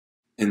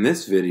In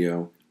this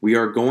video, we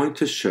are going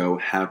to show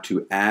how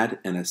to add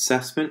an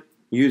assessment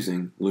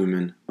using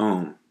Lumen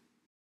OHM.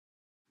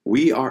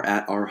 We are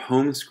at our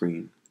home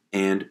screen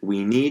and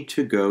we need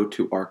to go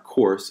to our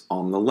course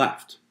on the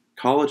left,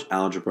 College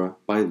Algebra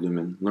by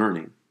Lumen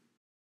Learning.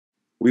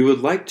 We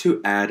would like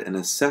to add an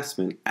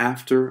assessment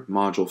after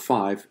Module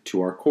 5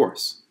 to our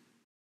course.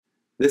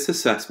 This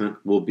assessment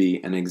will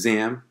be an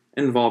exam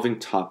involving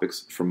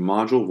topics from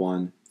Module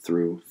 1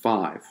 through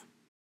 5.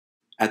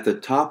 At the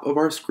top of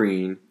our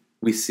screen,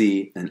 we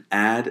see an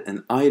Add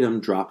an Item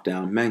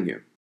drop-down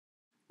menu.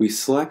 We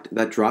select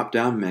that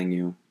drop-down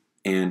menu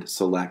and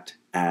select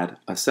Add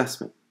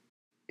Assessment.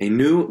 A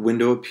new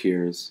window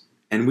appears,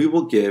 and we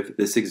will give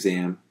this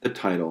exam the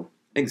title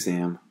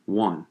Exam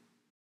 1.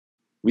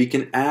 We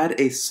can add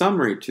a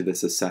summary to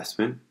this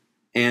assessment,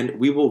 and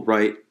we will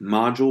write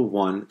Module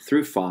 1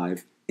 through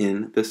 5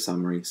 in the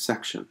summary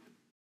section.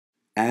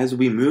 As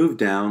we move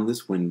down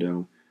this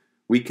window,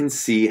 we can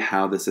see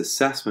how this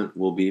assessment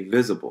will be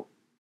visible.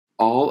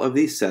 All of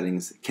these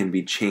settings can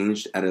be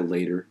changed at a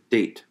later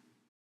date.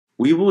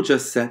 We will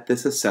just set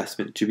this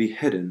assessment to be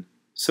hidden,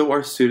 so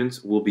our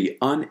students will be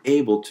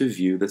unable to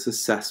view this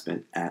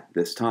assessment at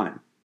this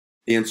time.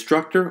 The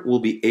instructor will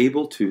be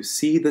able to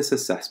see this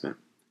assessment,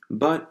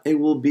 but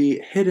it will be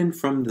hidden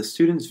from the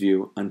student's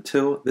view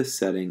until this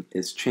setting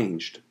is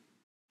changed.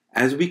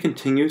 As we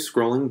continue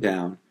scrolling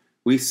down,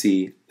 we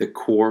see the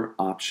Core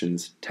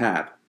Options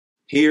tab.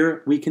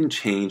 Here we can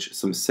change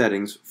some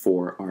settings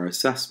for our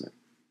assessment.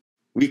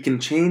 We can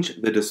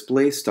change the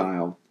display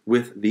style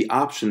with the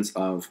options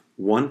of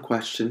one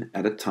question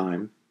at a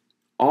time,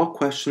 all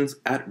questions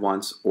at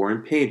once or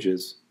in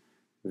pages,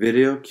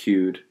 video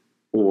queued,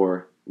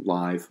 or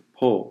live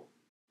poll.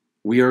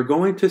 We are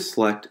going to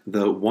select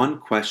the one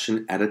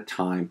question at a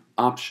time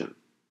option.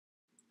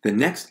 The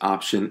next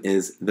option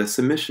is the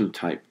submission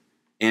type,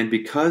 and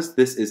because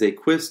this is a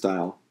quiz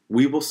style,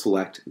 we will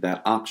select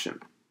that option.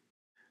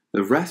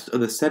 The rest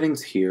of the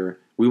settings here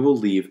we will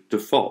leave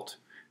default,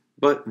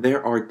 but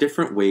there are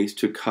different ways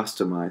to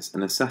customize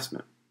an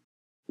assessment.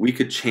 We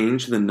could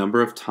change the number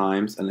of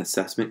times an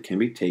assessment can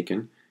be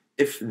taken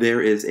if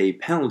there is a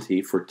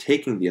penalty for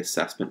taking the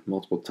assessment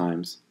multiple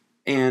times,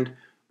 and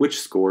which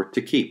score to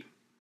keep.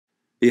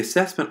 The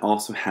assessment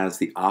also has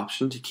the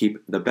option to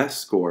keep the best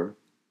score,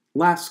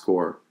 last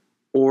score,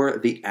 or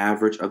the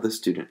average of the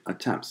student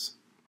attempts.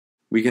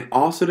 We can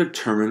also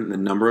determine the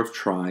number of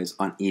tries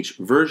on each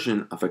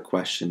version of a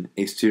question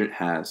a student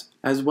has,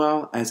 as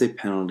well as a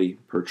penalty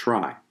per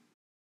try.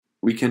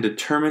 We can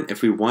determine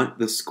if we want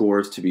the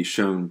scores to be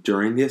shown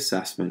during the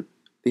assessment,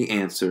 the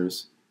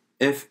answers,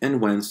 if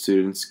and when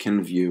students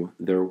can view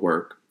their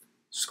work,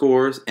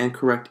 scores and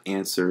correct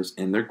answers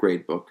in their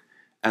gradebook,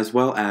 as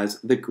well as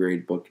the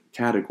gradebook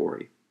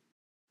category.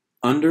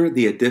 Under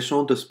the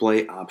additional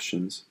display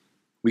options,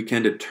 we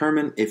can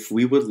determine if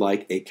we would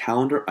like a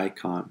calendar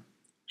icon,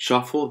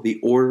 shuffle the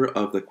order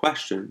of the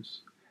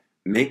questions,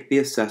 make the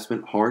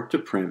assessment hard to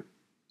print,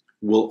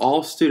 will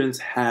all students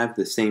have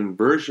the same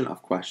version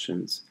of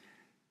questions,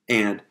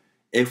 and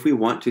if we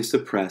want to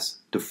suppress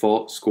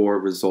default score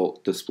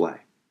result display.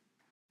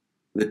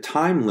 The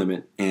time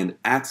limit and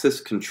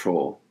access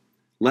control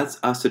lets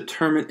us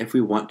determine if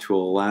we want to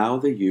allow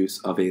the use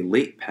of a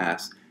late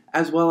pass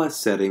as well as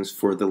settings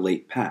for the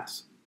late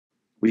pass.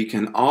 We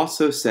can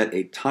also set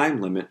a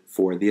time limit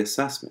for the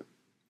assessment.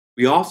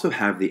 We also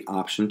have the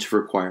option to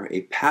require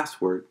a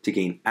password to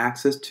gain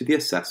access to the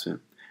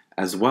assessment,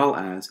 as well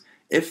as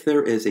if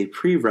there is a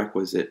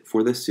prerequisite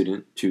for the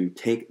student to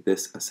take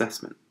this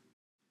assessment.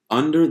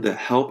 Under the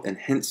Help and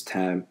Hints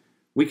tab,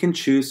 we can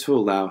choose to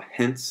allow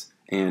hints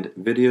and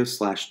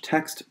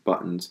video/text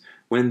buttons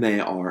when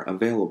they are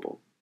available.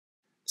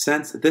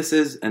 Since this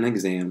is an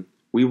exam,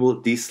 we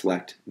will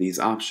deselect these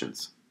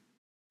options.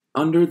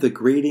 Under the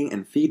Grading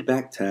and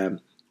Feedback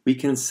tab, we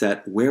can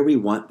set where we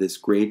want this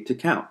grade to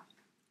count.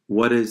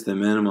 What is the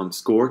minimum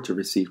score to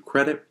receive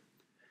credit?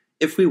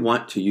 If we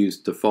want to use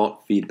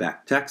default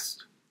feedback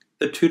text,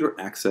 the tutor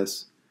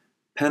access,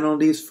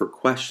 penalties for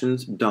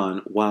questions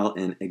done while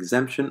in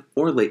exemption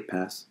or late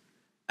pass,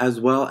 as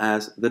well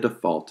as the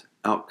default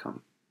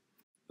outcome.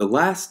 The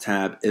last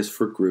tab is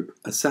for group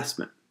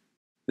assessment.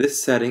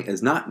 This setting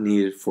is not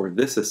needed for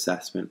this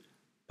assessment,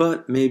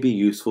 but may be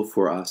useful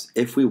for us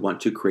if we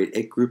want to create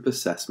a group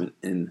assessment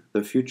in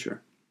the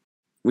future.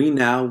 We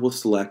now will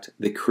select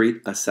the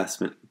Create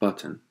Assessment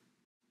button.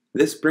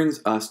 This brings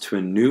us to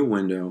a new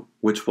window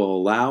which will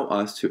allow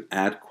us to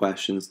add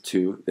questions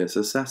to this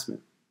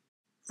assessment.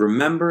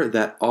 Remember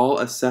that all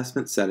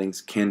assessment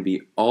settings can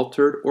be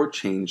altered or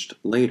changed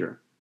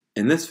later.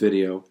 In this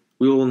video,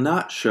 we will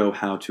not show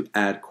how to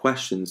add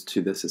questions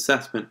to this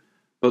assessment,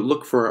 but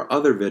look for our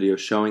other video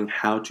showing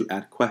how to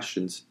add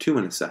questions to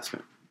an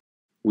assessment.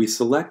 We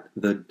select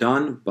the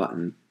Done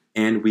button,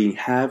 and we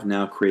have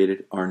now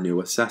created our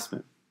new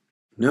assessment.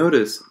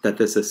 Notice that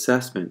this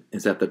assessment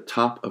is at the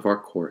top of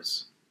our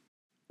course.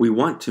 We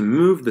want to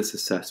move this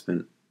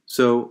assessment,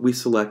 so we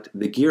select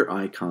the gear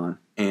icon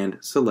and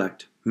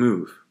select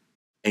Move.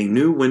 A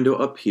new window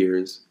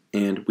appears,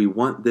 and we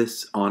want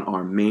this on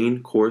our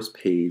main course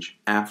page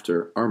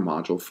after our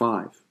Module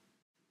 5.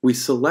 We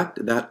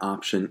select that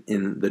option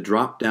in the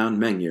drop-down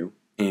menu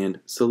and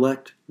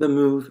select the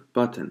Move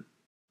button.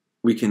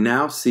 We can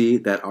now see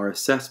that our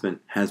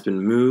assessment has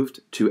been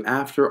moved to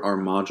after our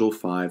Module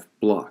 5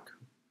 block.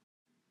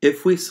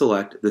 If we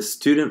select the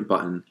Student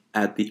button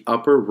at the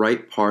upper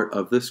right part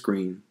of the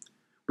screen,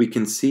 we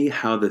can see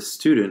how the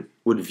student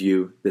would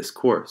view this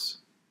course.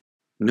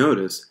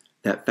 Notice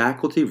that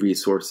Faculty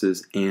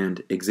Resources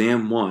and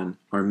Exam 1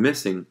 are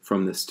missing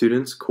from the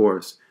student's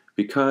course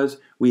because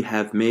we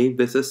have made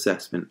this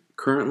assessment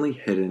currently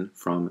hidden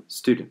from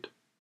Student.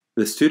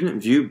 The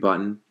Student View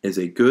button is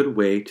a good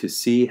way to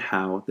see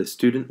how the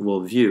student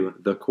will view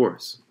the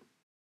course.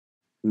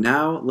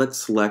 Now let's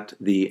select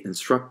the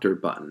Instructor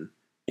button,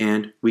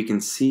 and we can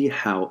see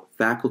how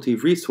Faculty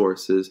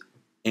Resources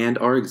and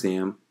our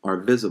exam are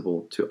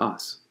visible to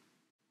us.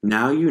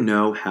 Now you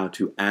know how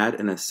to add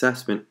an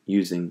assessment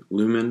using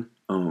Lumen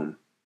OHM.